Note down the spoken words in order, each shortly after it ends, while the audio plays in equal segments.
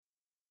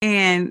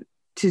And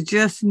to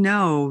just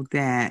know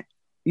that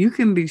you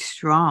can be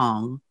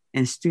strong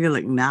and still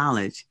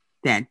acknowledge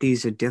that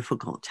these are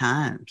difficult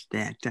times,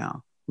 that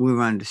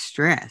we're under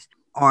stress,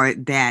 or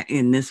that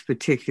in this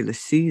particular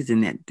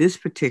season, at this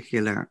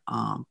particular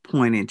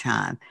point in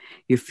time,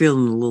 you're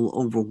feeling a little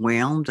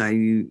overwhelmed, or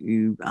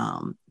you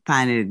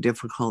finding it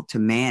difficult to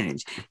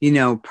manage.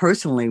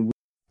 Personally.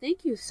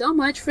 Thank you so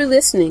much for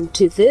listening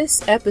to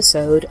this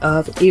episode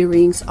of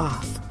Earrings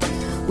Off.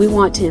 We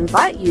want to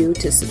invite you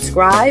to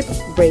subscribe,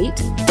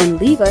 rate, and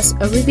leave us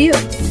a review.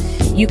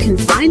 You can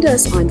find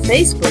us on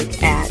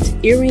Facebook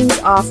at Earrings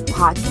Off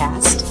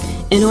Podcast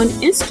and on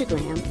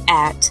Instagram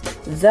at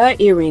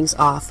The Earrings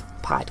Off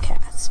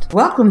Podcast.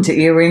 Welcome to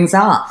Earrings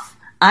Off.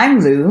 I'm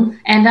Lou.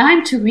 And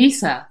I'm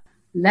Teresa.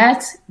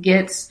 Let's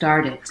get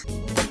started.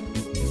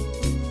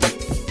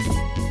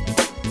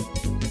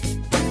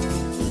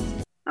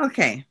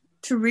 Okay,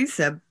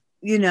 Teresa,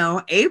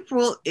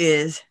 April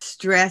is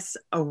Stress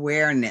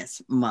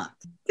Awareness Month.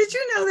 Did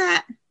you know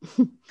that?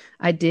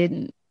 I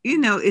didn't.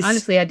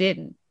 Honestly, I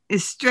didn't.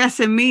 It's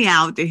stressing me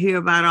out to hear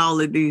about all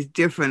of these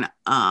different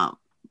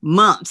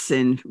months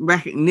and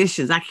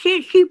recognitions. I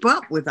can't keep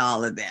up with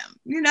all of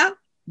them,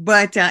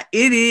 But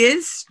it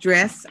is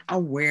Stress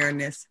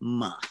Awareness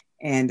Month.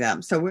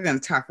 And so we're going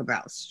to talk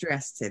about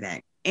stress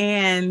today.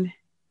 And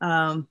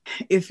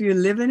if you're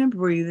living and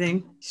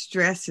breathing,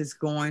 stress is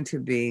going to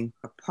be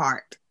a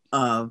part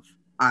of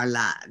our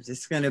lives.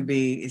 It's going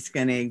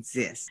to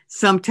exist.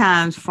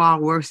 Sometimes far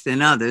worse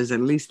than others.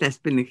 At least that's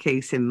been the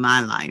case in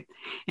my life.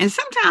 And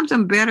sometimes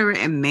I'm better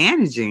at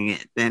managing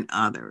it than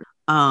others.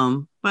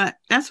 But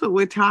that's what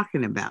we're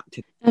talking about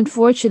today.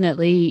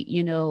 Unfortunately,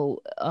 you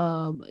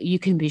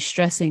can be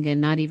stressing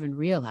and not even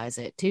realize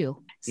it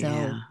too.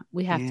 So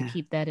we have to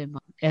keep that in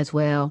mind as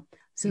well.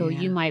 So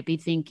you might be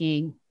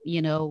thinking,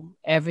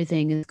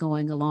 everything is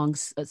going along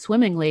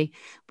swimmingly,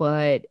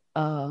 but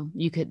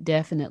you could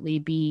definitely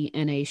be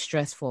in a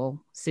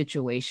stressful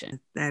situation.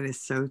 That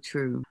is so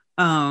true.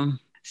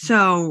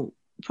 So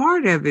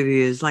part of it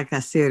is, like I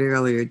said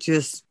earlier,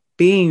 just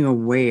being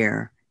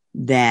aware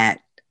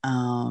that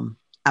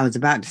I was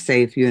about to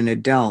say, if you're an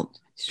adult,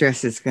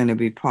 stress is going to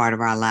be part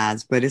of our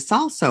lives, but it's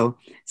also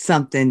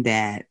something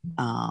that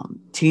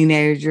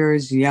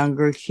teenagers,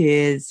 younger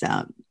kids,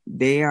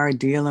 they are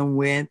dealing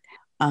with.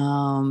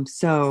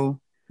 So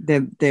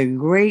the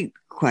great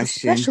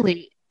question,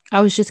 especially, I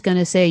was just going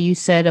to say, you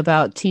said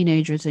about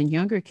teenagers and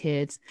younger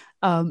kids,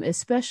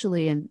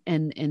 especially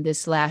in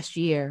this last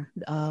year,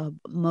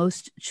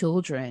 most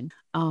children,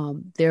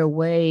 their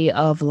way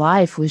of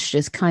life was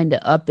just kind of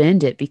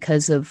upended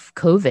because of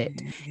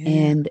COVID.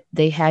 And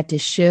they had to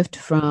shift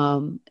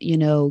from,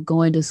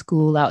 going to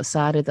school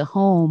outside of the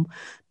home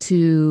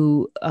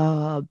to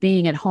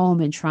being at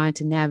home and trying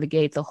to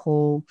navigate the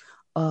whole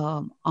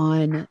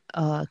on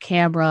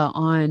camera,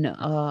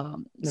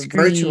 on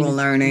virtual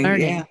learning,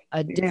 the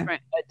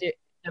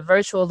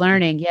virtual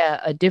learning,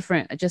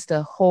 just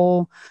a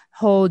whole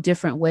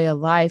different way of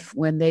life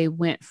when they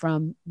went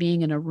from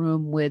being in a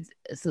room with,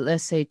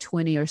 let's say,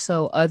 20 or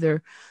so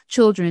other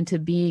children to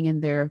being in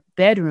their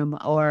bedroom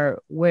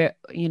or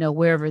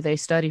wherever they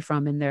study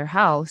from in their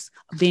house,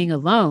 being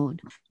alone,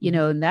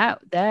 and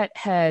that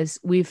has,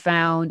 we've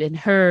found and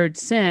heard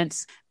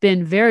since,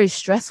 been very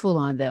stressful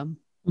on them.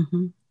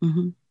 Mm-hmm.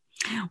 Mm-hmm.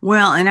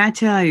 Well, and I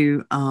tell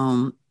you,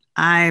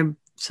 I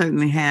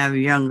certainly have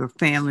younger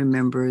family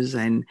members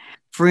and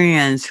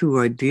friends who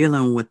are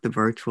dealing with the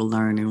virtual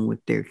learning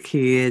with their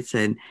kids.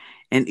 And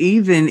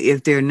even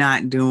if they're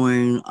not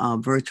doing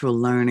virtual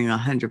learning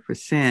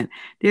 100%,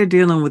 they're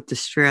dealing with the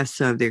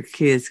stress of their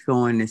kids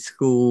going to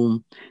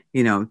school,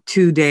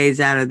 2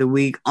 days out of the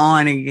week,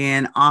 on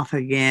again, off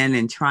again,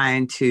 and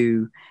trying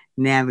to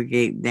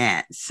navigate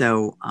that.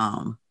 So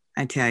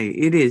I tell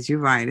you, you're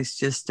right. It's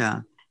just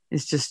a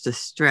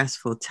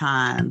stressful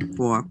time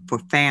for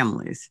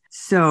families.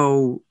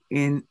 So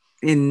in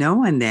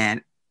knowing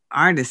that,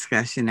 our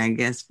discussion, I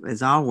guess,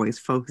 as always,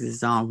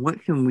 focuses on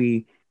what can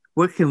we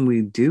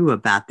do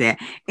about that.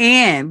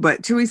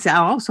 But Teresa, I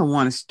also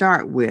want to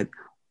start with,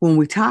 when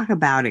we talk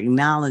about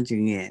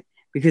acknowledging it,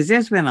 because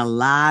there's been a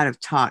lot of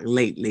talk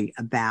lately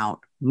about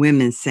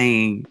women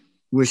saying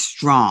we're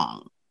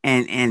strong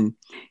and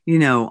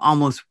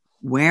almost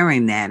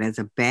wearing that as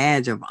a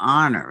badge of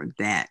honor,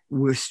 that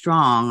we're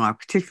strong, or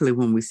particularly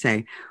when we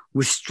say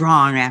we're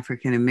strong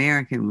African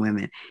American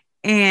women.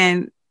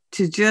 And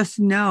to just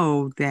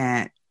know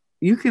that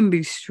you can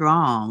be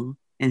strong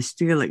and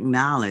still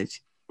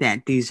acknowledge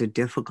that these are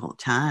difficult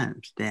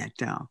times, that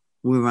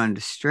we're under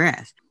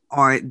stress,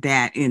 or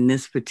that in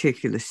this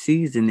particular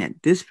season,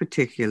 at this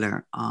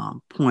particular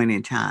point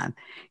in time,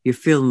 you're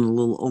feeling a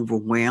little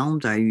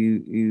overwhelmed, or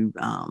you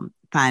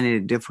finding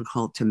it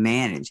difficult to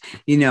manage.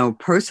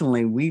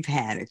 Personally, we've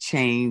had a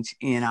change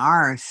in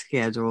our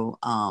schedule.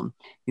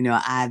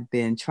 I've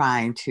been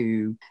trying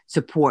to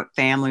support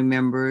family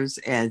members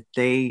as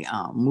they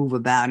move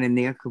about in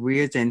their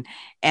careers, and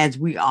as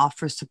we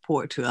offer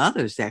support to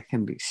others that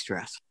can be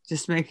stressful.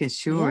 Just making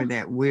sure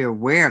that we're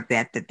aware of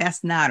that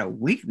that's not a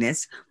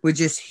weakness. We're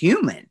just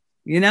human,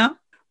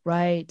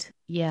 Right.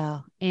 Yeah.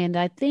 And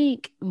I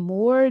think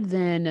more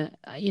than,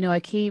 I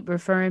keep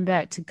referring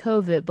back to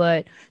COVID,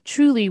 but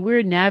truly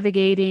we're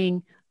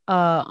navigating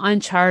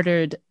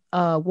uncharted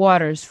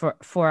waters for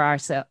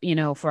ourselves,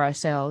 for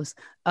ourselves.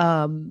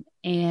 And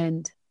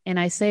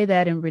I say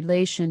that in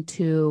relation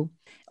to,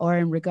 or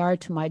in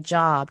regard to my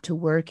job, to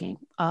working,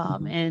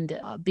 Mhm. and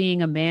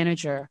being a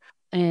manager.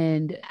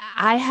 And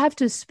I have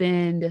to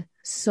spend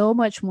so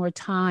much more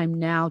time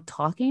now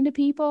talking to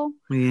people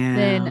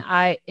than Yeah.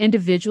 I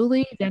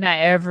individually than I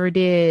ever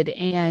did,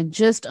 and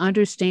just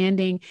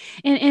understanding,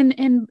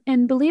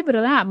 and believe it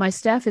or not, my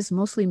staff is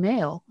mostly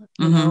male.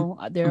 Hmm.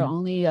 There are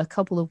only a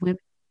couple of women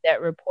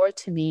that report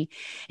to me,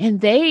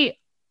 and they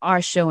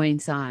are showing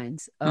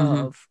signs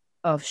Hmm.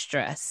 of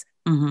stress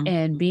Hmm.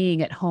 and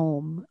being at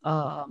home,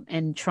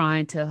 and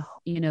trying to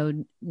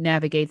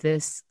navigate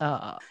this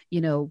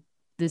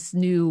this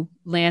new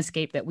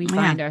landscape that we Yeah.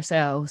 find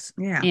ourselves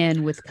Yeah.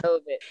 in with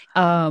COVID.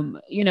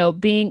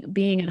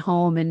 Being at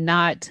home and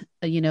not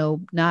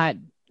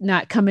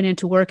coming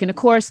into work. And of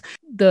course,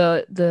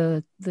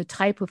 the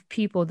type of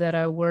people that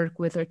I work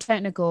with are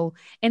technical,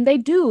 and they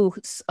do,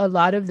 a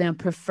lot of them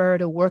prefer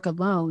to work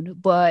alone.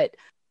 But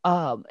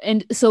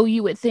and so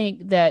you would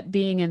think that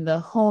being in the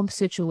home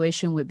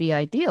situation would be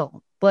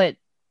ideal, but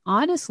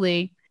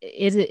honestly,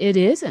 it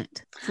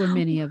isn't for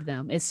many of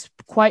them. It's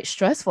quite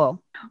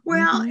stressful.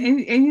 Well,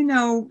 Hmm.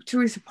 and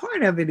Teresa,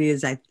 part of it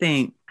is, I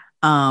think,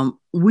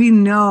 we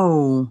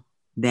know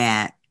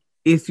that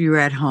if you're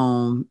at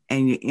home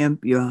and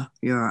your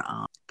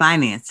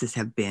finances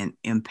have been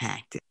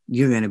impacted,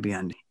 you're going to be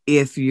under.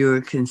 If you're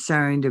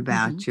concerned Hmm.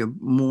 about your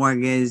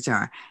mortgage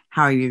or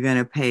how you're going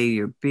to pay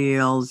your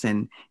bills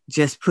and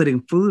just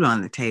putting food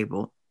on the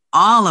table,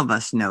 all of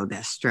us know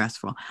that's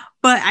stressful.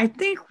 But I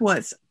think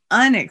what's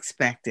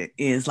unexpected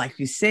is, like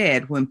you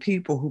said, when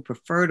people who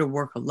prefer to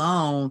work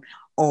alone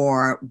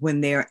or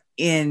when they're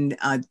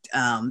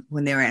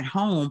at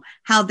home,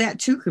 how that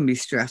too can be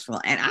stressful.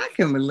 And I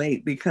can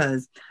relate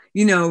because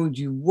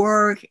you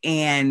work,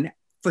 and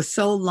for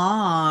so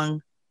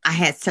long I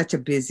had such a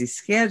busy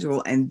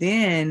schedule, and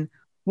then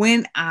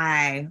when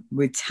I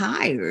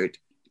retired,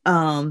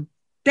 um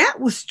that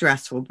was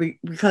stressful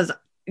because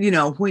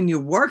when you're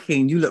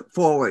working, you look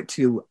forward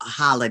to a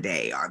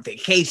holiday or a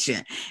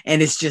vacation,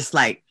 and it's just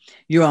like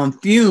you're on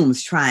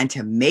fumes trying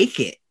to make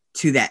it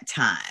to that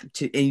time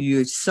and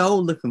you're so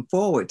looking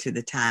forward to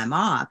the time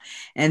off.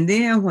 And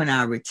then when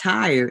I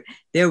retired,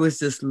 there was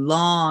this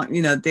long,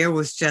 there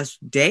was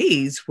just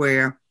days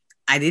where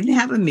I didn't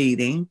have a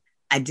meeting,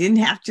 I didn't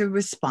have to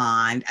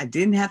respond, I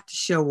didn't have to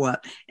show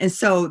up. And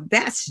so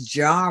that's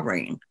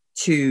jarring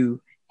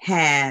to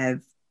have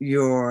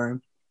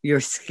your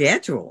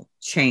schedule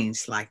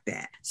changed like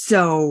that.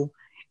 So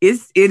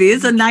it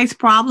is a nice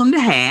problem to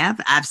have.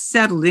 I've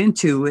settled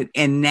into it,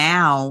 and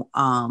now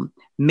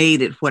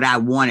made it what I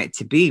want it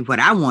to be, what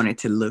I want it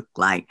to look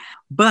like.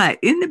 But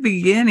in the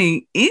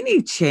beginning,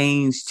 any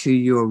change to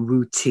your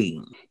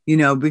routine,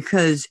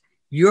 because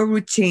your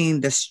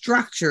routine, the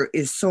structure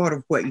is sort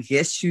of what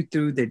gets you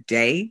through the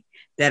day,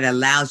 that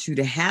allows you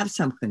to have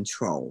some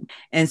control.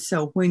 And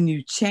so when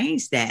you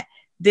change that,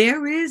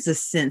 there is a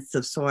sense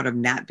of sort of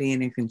not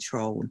being in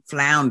control and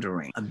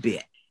floundering a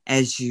bit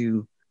as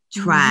you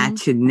try Hmm.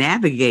 to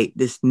navigate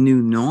this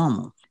new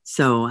normal.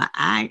 So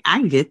I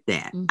get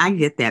that. I Hmm.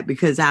 get that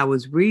because I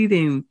was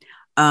reading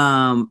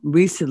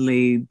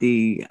recently,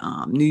 the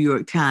New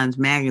York Times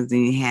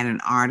Magazine had an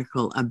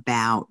article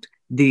about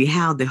the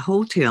how the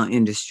hotel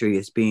industry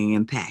is being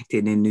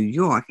impacted in New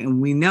York.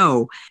 And we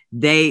know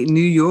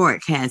New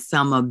York has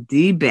some of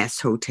the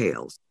best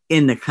hotels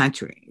in the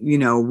country.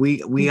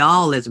 We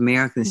all as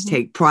Americans Hmm.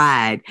 take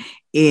pride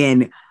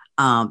in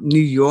New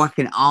York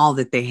and all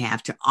that they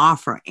have to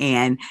offer.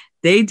 And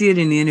they did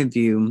an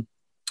interview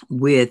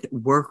with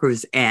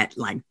workers at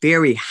like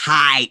very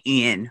high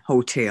end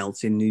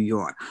hotels in New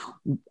York,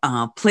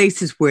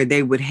 places where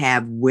they would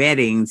have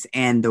weddings,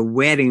 and the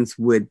weddings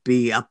would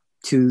be up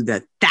to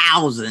the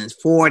thousands,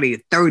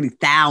 $40,000,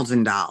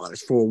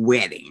 $30,000 for a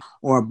wedding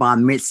or a bar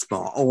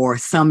mitzvah or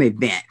some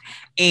event,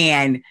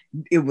 and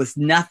it was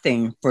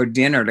nothing for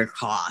dinner to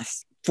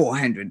cost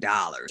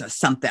 $400 or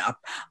something.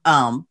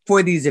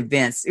 For these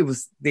events, it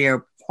was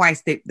their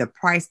price. The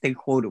price they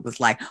quoted was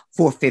like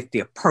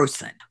 $450 a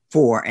person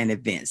for an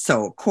event.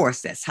 So of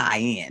course that's high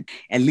end.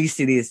 At least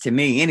it is to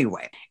me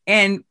anyway.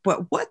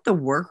 But what the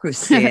workers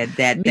said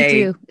that Me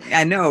too.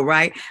 I know,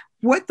 right?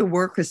 What the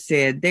workers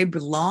said, they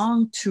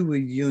belong to a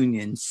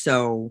union.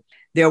 So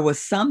there was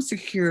some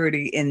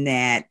security in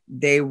that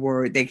they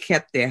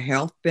kept their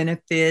health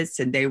benefits,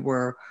 and they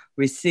were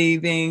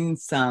receiving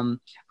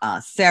some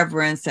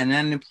severance and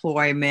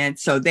unemployment.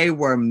 So they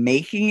were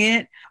making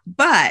it.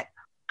 But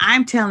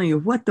I'm telling you,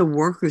 what the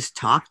workers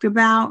talked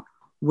about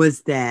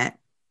was that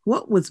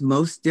what was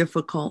most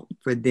difficult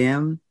for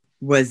them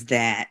was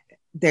that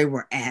they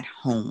were at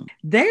home.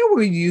 They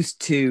were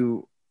used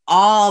to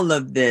all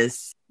of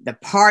this, the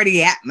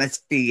party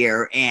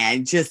atmosphere,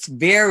 and just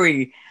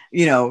very,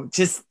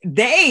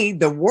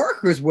 the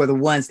workers were the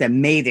ones that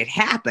made it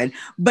happen,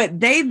 but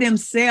they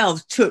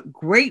themselves took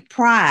great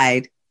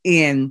pride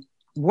in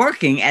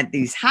working at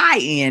these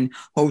high-end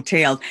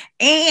hotels.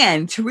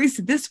 And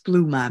Teresa, this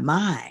blew my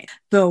mind.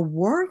 The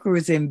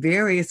workers in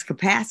various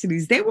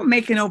capacities, they were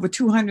making over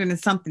 200 and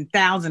something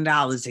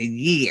 $1,000 a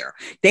year.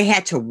 They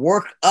had to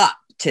work up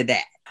to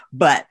that.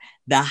 But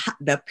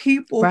the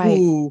people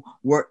who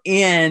were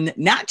in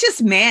not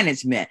just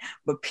management,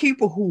 but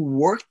people who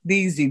worked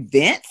these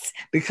events,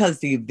 because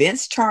the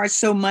events charged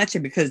so much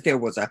and because there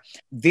was a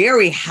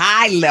very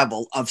high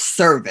level of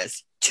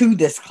service to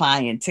this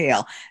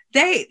clientele,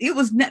 their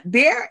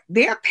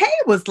pay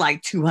was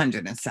like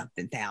 200 and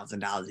something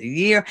 $1,000 a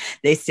year.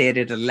 They said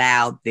it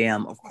allowed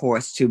them, of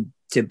course, to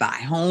buy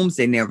homes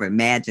they never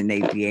imagined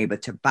they'd be able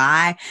to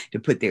buy, to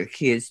put their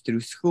kids through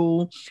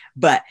school.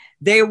 But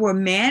they were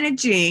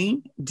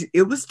managing,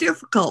 it was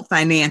difficult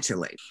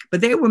financially,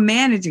 but they were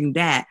managing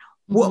that.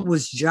 What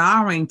was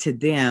jarring to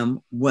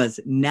them was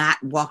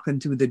not walking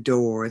through the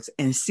doors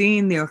and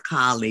seeing their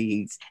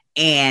colleagues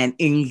and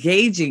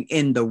engaging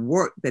in the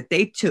work that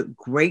they took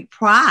great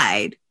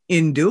pride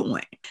in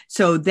doing.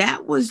 So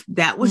that was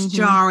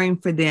jarring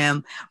for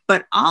them.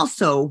 But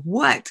also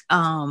what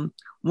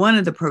one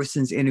of the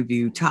persons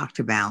interviewed talked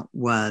about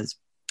was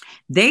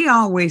they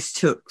always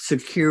took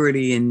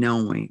security in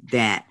knowing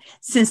that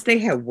since they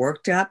had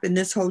worked up in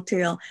this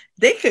hotel,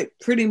 they could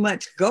pretty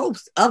much go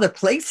other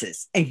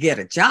places and get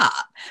a job,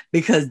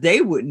 because they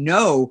would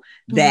know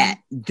that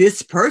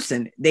this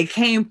person, they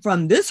came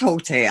from this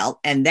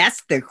hotel and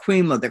that's the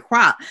cream of the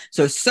crop.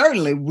 So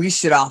certainly we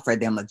should offer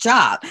them a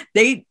job.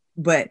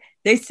 But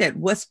they said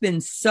what's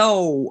been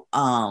so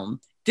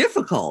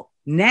difficult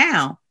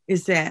now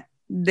is that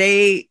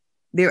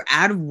they're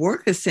out of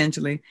work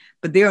essentially,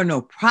 but there are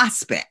no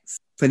prospects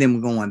for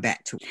them going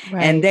back to.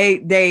 Right. And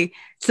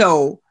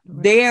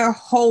they're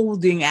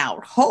holding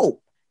out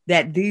hope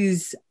that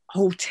these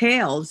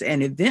hotels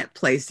and event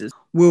places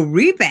will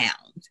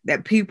rebound,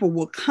 that people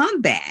will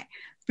come back,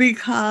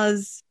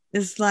 because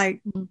it's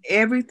like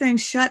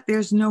everything's shut.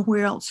 There's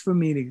nowhere else for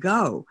me to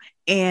go.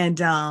 And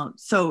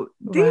so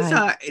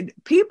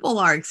people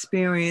are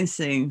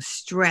experiencing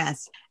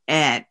stress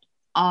at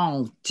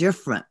all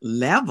different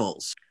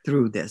levels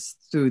through this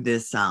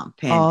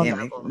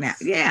pandemic now.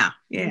 Yeah.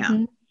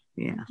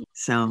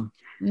 So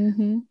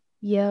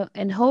yeah,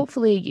 and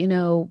hopefully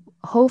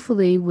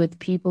with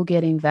people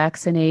getting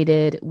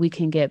vaccinated, we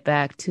can get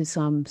back to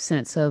some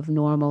sense of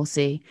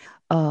normalcy.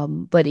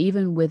 But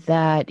even with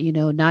that,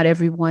 not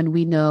everyone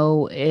we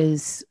know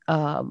is,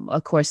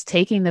 of course,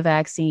 taking the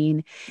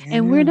vaccine,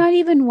 and we're not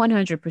even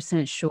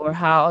 100% sure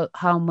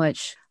how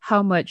much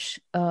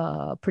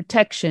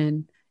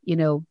protection,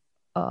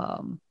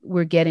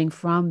 we're getting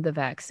from the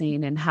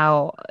vaccine, and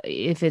how,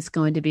 if it's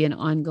going to be an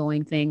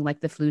ongoing thing like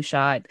the flu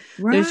shot.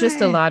 Right. There's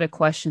just a lot of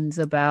questions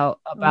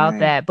about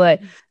that.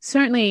 But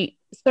certainly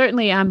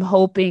I'm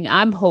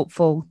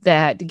hopeful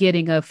that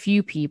getting a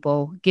few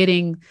people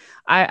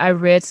I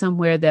read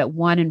somewhere that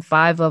 1 in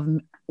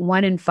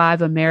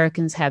 5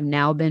 Americans have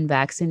now been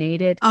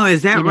vaccinated. Oh,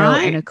 is that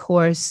right? And of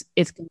course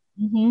it's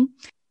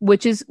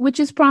which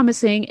is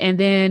promising. And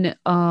then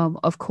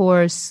of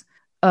course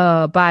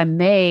by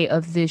May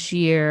of this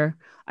year,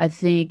 I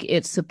think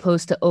it's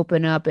supposed to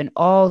open up in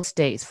all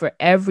states for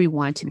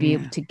everyone to be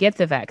able to get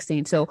the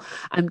vaccine. So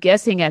I'm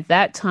guessing at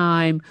that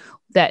time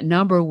that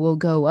number will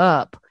go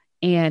up,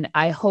 and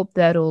I hope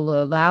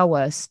that'll allow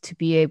us to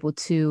be able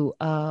to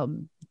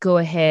go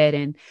ahead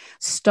and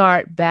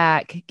start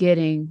back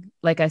getting,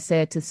 like I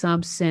said, to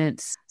some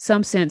sense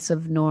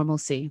of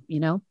normalcy,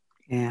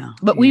 Yeah.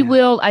 But we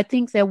will, I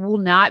think there will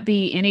not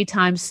be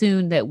anytime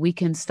soon that we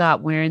can stop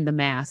wearing the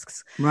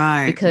masks.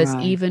 Right. Because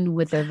even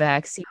with the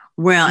vaccine,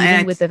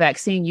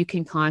 you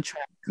can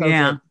contract COVID.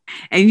 Yeah.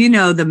 And,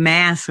 the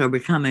masks are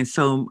becoming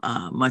so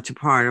much a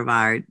part of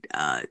our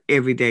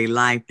everyday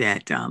life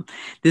that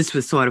this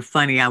was sort of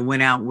funny. I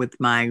went out with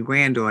my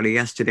granddaughter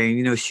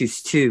yesterday,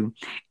 she's 2,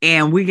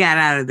 and we got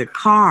out of the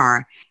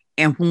car.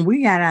 And when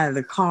we got out of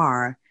the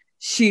car,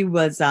 she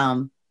was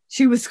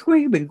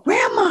screaming,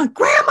 Grandma,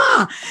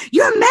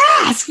 your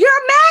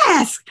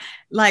mask.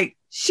 Like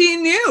she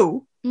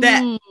knew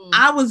that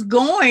I was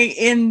going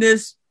in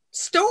this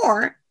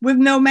store with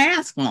no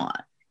mask on.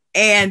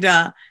 And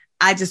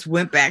I just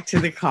went back to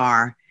the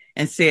car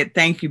and said,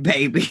 thank you,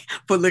 baby,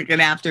 for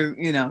looking after,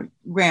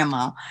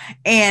 Grandma.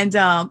 And,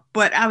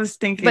 but I was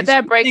thinking, but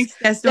that breaks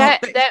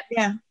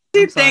yeah.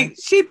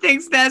 She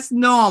thinks that's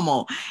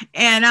normal.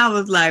 And I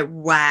was like,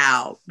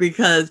 wow,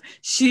 because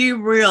she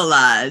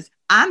realized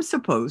Grandma's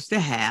supposed to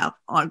have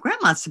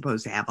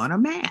on a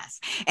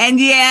mask. And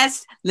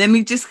yes, let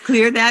me just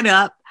clear that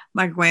up.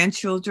 My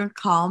grandchildren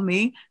call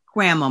me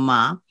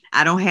Grandmama.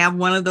 I don't have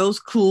one of those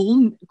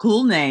cool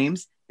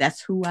names.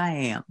 That's who I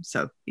am.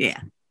 So, yeah.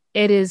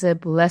 It is a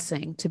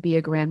blessing to be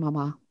a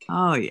grandmama.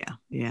 Oh, yeah.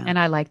 Yeah. And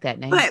I like that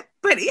name.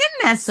 But isn't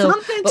that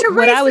something, Teresa?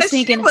 What I was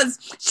thinking,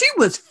 she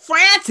was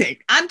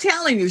frantic. I'm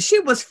telling you, she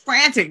was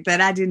frantic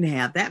that I didn't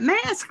have that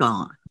mask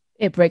on.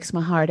 It breaks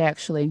my heart,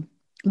 actually.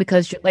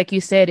 Because like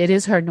you said, it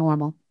is her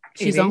normal.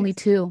 She's only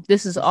 2.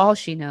 This is all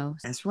she knows.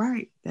 That's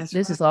right.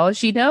 This is all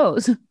she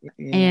knows.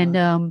 Yeah.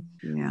 And,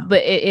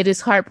 but it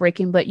is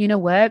heartbreaking. But you know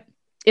what?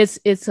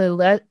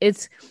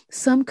 it's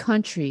some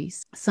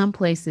countries, some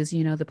places,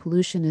 you know, the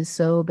pollution is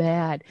so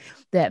bad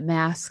that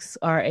masks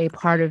are a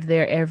part of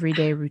their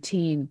everyday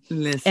routine. And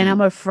I'm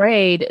Listen.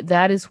 afraid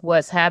that is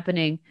what's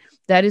happening.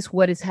 That is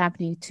what is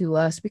happening to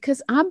us,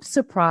 because I'm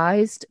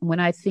surprised when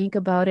I think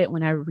about it,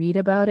 when I read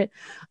about it.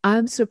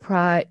 I'm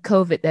surprised,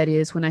 COVID, that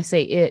is, when I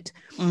say it,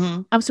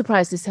 Hmm. I'm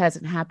surprised this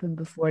hasn't happened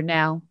before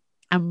now.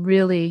 I'm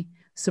really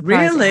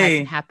surprised it hasn't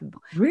Really? happened.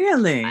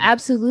 Really?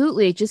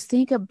 Absolutely. Just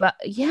think about,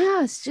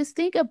 yes, just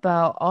think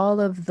about all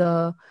of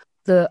the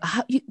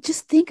how you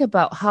just think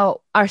about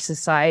how our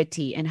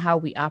society and how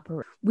we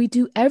operate. We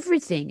do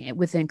everything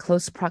within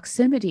close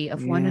proximity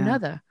of one Yeah.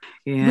 another.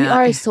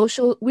 Yeah.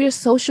 We're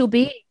social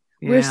beings.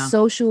 We're Yeah.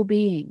 social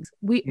beings.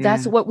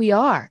 That's Yeah. what we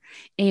are.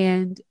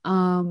 And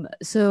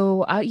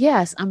so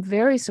yes, I'm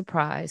very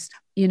surprised.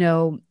 You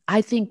know,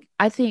 I think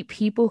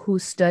people who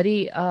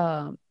study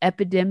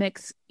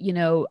epidemics, you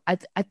know, I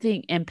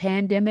think, and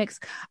pandemics,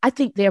 I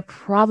think they're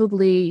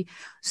probably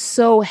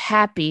so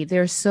happy.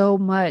 They're so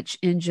much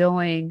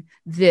enjoying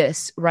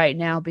this right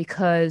now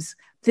because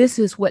this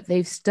is what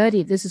they've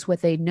studied. This is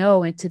what they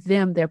know. And to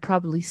them, they're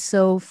probably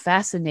so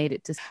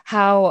fascinated to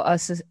how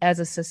us as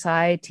a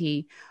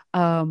society,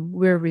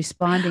 we're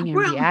responding and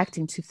Well,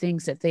 reacting to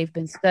things that they've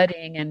been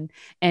studying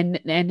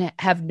and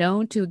have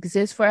known to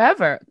exist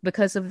forever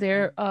because of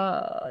their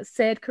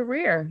said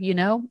career, you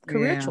know,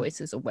 career yeah.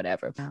 choices or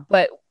whatever. Yeah.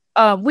 But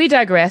we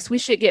digress. We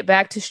should get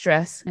back to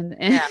stress and,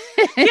 Yeah.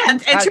 Yeah. and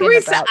And talking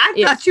Teresa, about I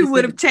it thought you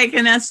would have specifically.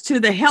 taken us to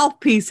the health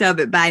piece of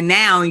it by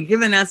now and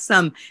given us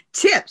some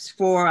tips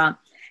for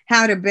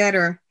how to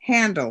better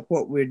handle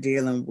what we're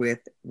dealing with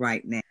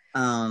right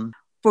now.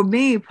 For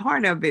me,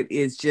 part of it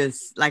is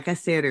just, like I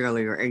said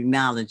earlier,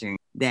 acknowledging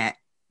that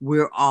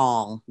we're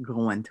all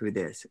going through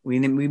this. We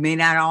may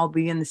not all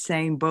be in the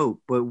same boat,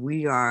 but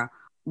we are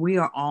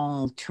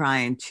all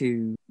trying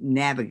to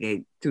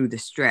navigate through the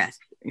stress,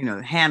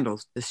 handle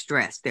the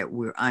stress that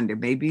we're under.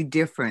 Maybe it's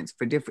different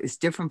for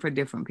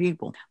different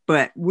people,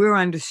 but we're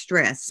under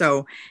stress.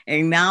 So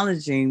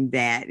acknowledging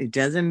that it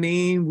doesn't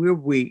mean we're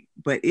weak,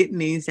 but it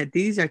means that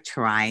these are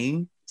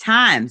trying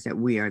times that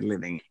we are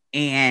living in,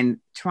 and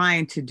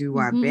trying to do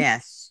our Hmm.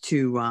 best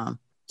to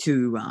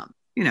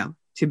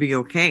be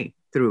okay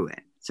through it.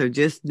 So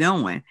just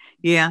knowing,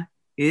 yeah,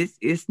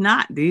 it's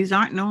not, these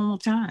aren't normal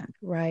times.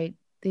 Right.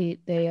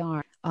 They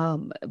aren't.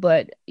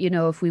 But you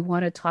know, if we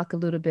want to talk a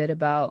little bit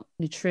about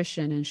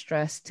nutrition and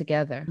stress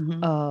together,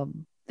 Mm-hmm.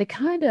 they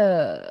kind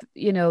of,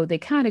 you know, they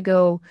kind of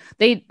go,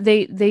 they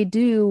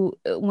do,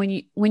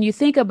 when you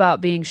think about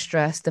being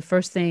stressed, the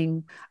first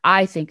thing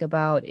I think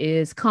about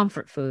is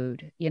comfort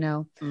food. You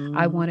know, I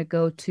Mm-hmm. want to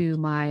go to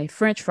my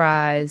French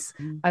fries.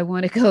 I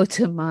want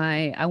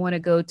to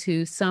go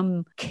to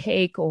some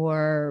cake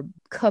or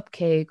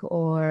cupcake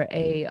or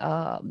a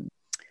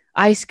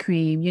ice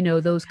cream, you know,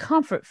 those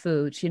comfort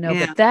foods, you know,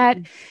 Yeah. but that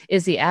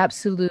is the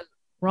absolute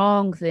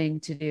wrong thing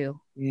to do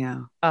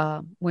Yeah.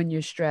 when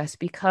you're stressed,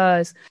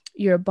 because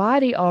your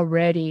body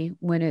already,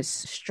 when it's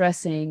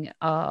stressing,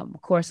 of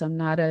course, I'm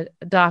not a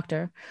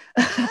doctor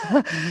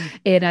Mm-hmm.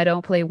 and I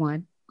don't play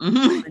one Mm-hmm.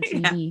 on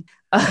Yeah. TV.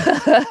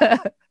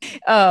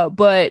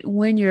 But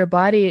when your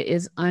body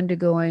is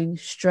undergoing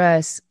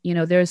stress, you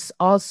know, there's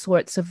all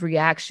sorts of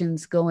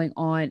reactions going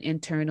on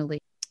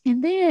internally.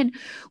 And then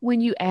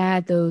when you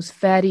add those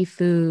fatty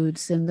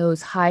foods and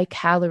those high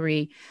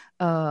calorie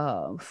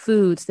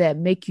foods that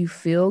make you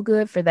feel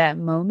good for that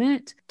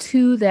moment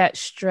to that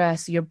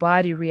stress, your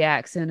body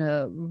reacts in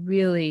a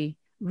really,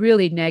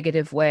 really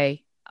negative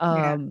way.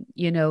 Yeah.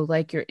 You know,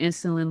 like your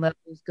insulin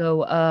levels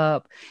go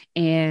up,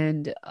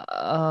 and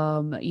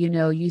you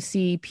know, you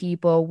see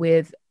people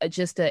with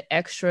just an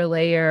extra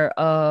layer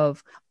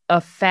of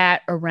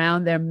fat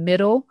around their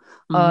middle,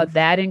 Mm-hmm.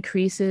 that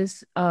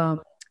increases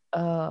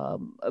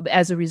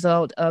as a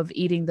result of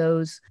eating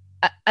those.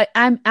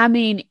 I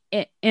mean,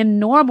 in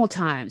normal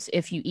times,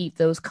 if you eat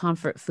those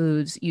comfort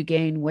foods, you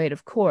gain weight,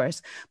 of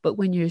course. But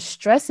when you're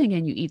stressing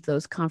and you eat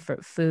those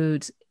comfort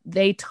foods,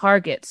 they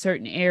target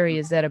certain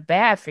areas that are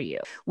bad for you,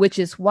 which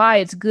is why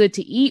it's good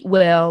to eat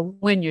well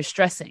when you're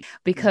stressing,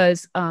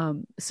 because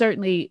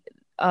certainly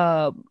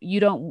you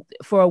don't,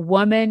 for a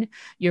woman,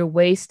 your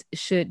waist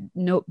should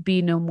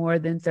be no more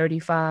than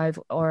 35,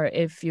 or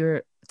if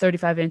you're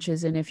 35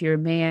 inches, and if you're a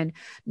man,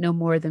 no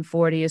more than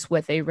 40 is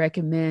what they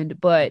recommend.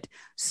 But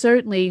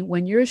certainly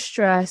when you're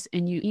stressed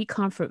and you eat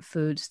comfort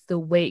foods, the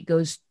weight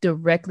goes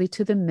directly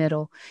to the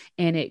middle,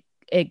 and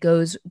it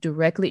goes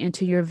directly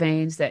into your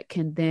veins that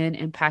can then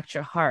impact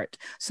your heart.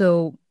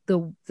 So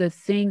the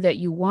thing that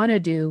you want to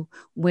do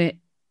with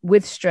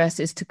stress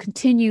is to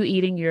continue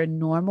eating your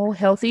normal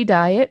healthy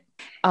diet,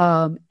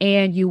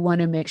 and you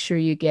want to make sure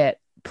you get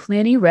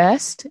plenty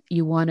rest.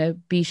 You want to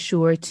be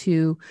sure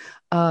to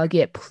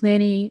get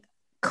plenty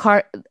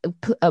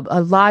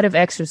a lot of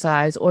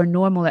exercise, or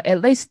normal,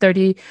 at least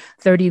 30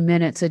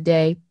 minutes a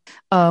day,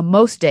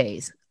 most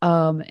days.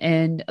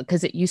 And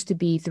because it used to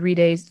be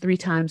 3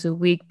 times a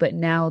week, but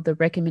now the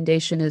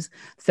recommendation is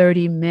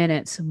 30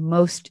 minutes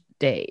most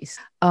days.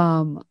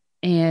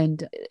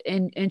 and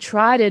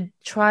try to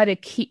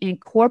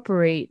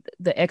incorporate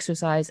the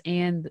exercise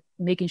and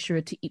making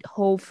sure to eat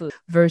whole food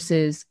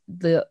versus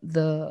the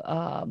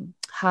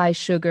high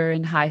sugar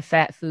and high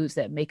fat foods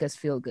that make us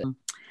feel good.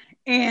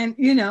 And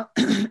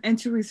and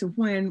Teresa,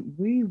 when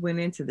we went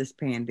into this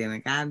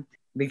pandemic,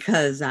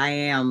 because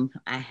I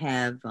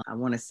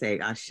want to say,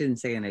 I shouldn't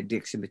say an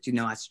addiction, but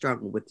I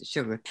struggle with the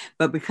sugar.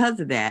 But because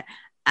of that,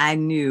 I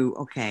knew,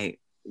 okay,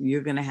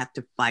 you're going to have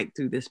to fight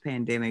through this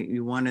pandemic.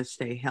 You want to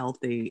stay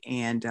healthy.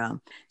 And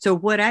so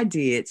what I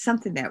did,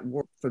 something that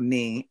worked for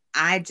me,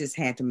 I just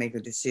had to make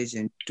a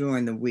decision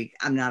during the week.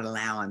 I'm not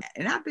allowing that.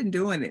 And I've been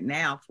doing it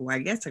now for, I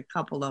guess, a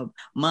couple of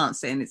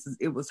months. And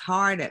it was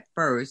hard at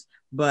first,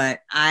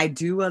 but I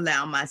do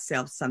allow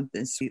myself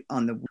something sweet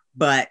on the week.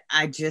 But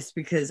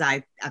because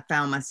I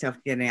found myself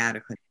getting out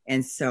of control.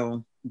 And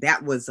so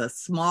that was a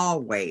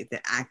small way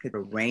that I could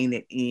rein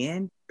it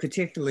in,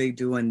 particularly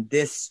during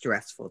this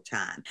stressful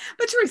time.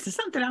 But Teresa,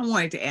 something I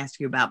wanted to ask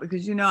you about,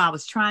 because, I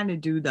was trying to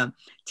do the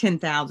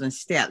 10,000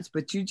 steps,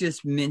 but you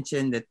just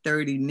mentioned the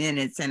 30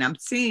 minutes, and I'm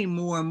seeing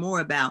more and more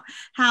about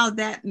how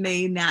that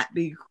may not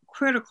be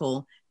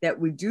critical that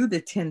we do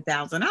the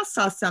 10,000. I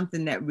saw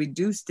something that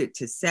reduced it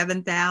to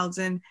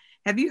 7,000.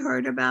 Have you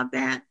heard about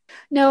that?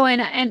 No,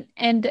 and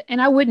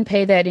I wouldn't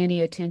pay that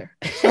any attention.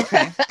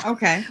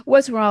 Okay.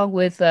 What's wrong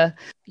with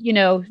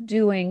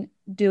doing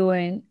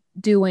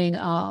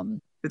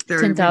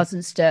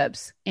 10,000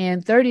 steps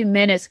and 30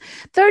 minutes?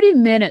 30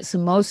 minutes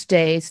most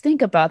days.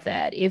 Think about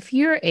that. If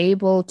you're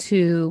able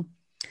to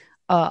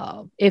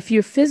if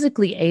you're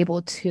physically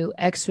able to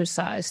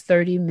exercise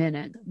 30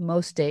 minutes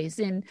most days,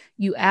 then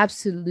you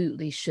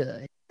absolutely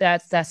should.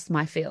 That's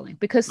my feeling,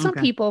 because some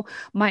people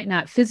might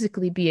not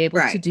physically be able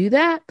to do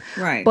that.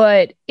 Right.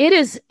 But it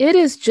is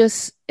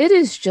just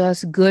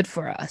good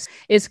for us.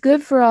 It's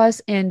good for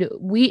us. And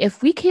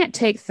if we can't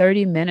take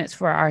 30 minutes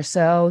for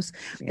ourselves,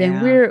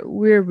 then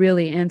we're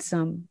really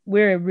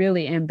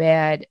in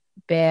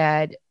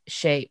bad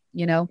shape,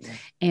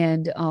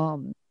 and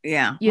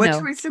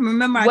Teresa,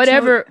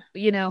 remember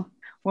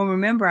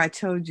remember I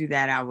told you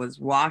that I was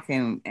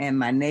walking, and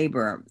my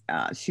neighbor,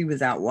 she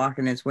was out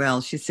walking as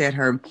well. She said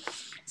her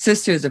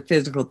sister is a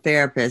physical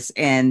therapist,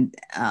 and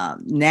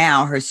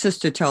now her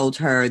sister told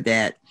her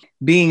that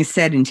being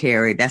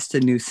sedentary, that's the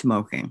new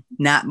smoking,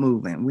 not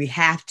moving. We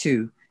have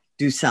to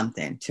do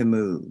something to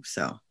move.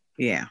 So,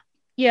 yeah.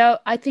 Yeah,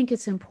 I think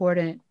it's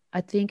important. I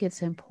think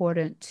it's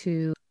important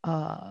to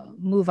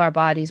move our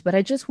bodies. But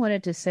I just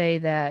wanted to say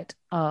that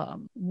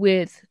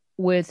with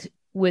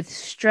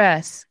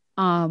stress,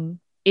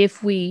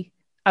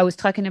 I was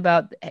talking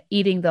about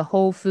eating the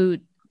whole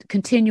food,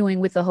 continuing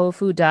with the whole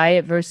food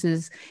diet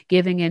versus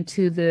giving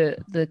into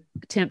the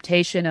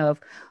temptation of,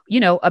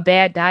 a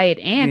bad diet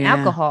and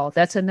alcohol.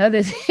 That's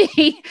another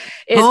thing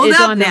is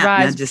on the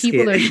rise.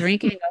 People are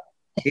drinking.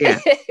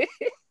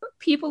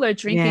 People are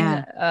drinking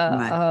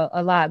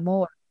a lot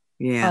more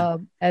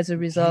as a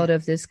result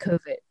of this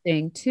COVID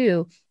thing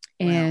too.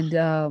 And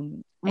I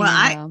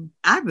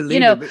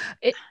believe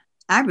it.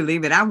 I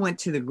believe it. I went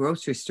to the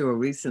grocery store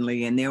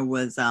recently, and there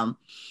was,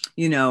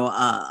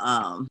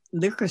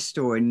 liquor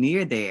store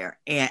near there.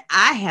 And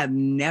I have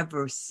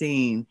never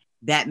seen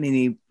that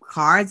many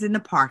cars in the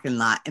parking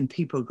lot and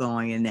people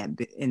going in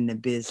the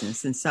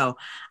business. And so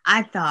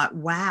I thought,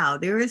 wow,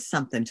 there is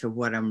something to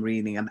what I'm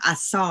reading. I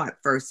saw it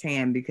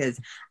firsthand because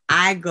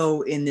I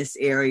go in this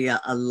area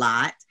a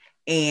lot,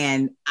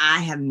 and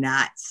I have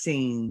not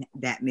seen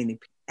that many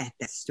people at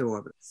that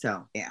store.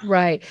 So, yeah.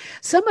 Right.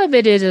 Some of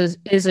it is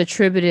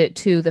attributed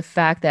to the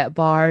fact that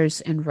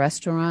bars and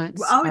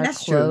restaurants are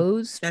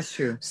closed. True. That's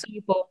true. So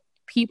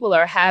people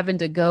are having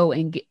to go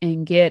and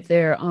get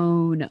their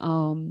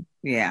own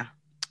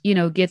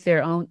get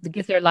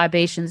their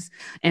libations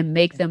and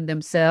make them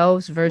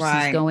themselves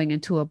versus going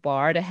into a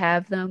bar to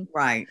have them.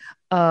 Right.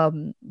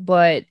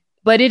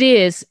 But it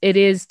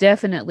is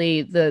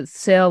definitely, the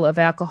sale of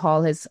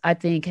alcohol has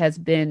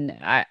been,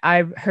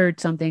 I heard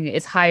something,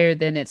 it's higher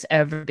than it's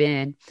ever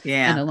been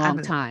in a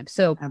long time.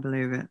 So I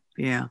believe it.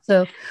 Yeah.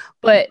 So,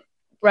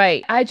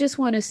 I just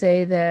want to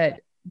say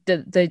that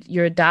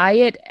your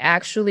diet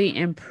actually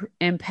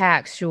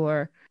impacts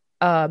your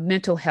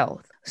mental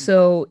health.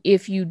 So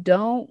if you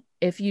don't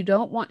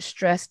want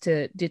stress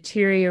to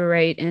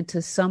deteriorate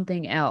into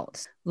something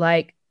else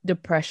like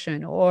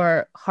depression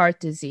or heart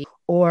disease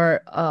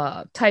or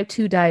type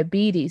 2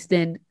 diabetes,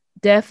 then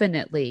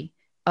definitely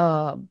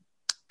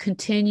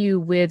continue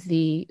with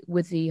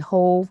the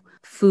whole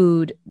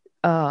food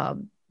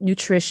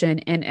nutrition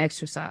and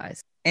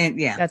exercise. And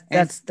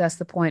that's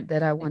the point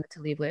that I wanted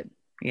to leave with.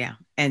 Yeah,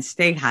 and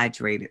stay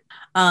hydrated.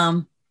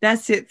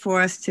 That's it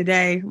for us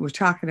today. We're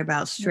talking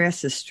about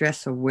stress, is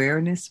Stress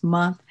Awareness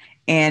Month.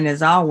 And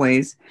as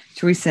always,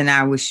 Teresa and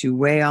I wish you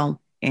well,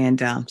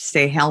 and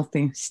stay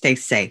healthy, stay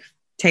safe.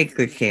 Take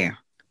good care.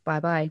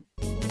 Bye-bye.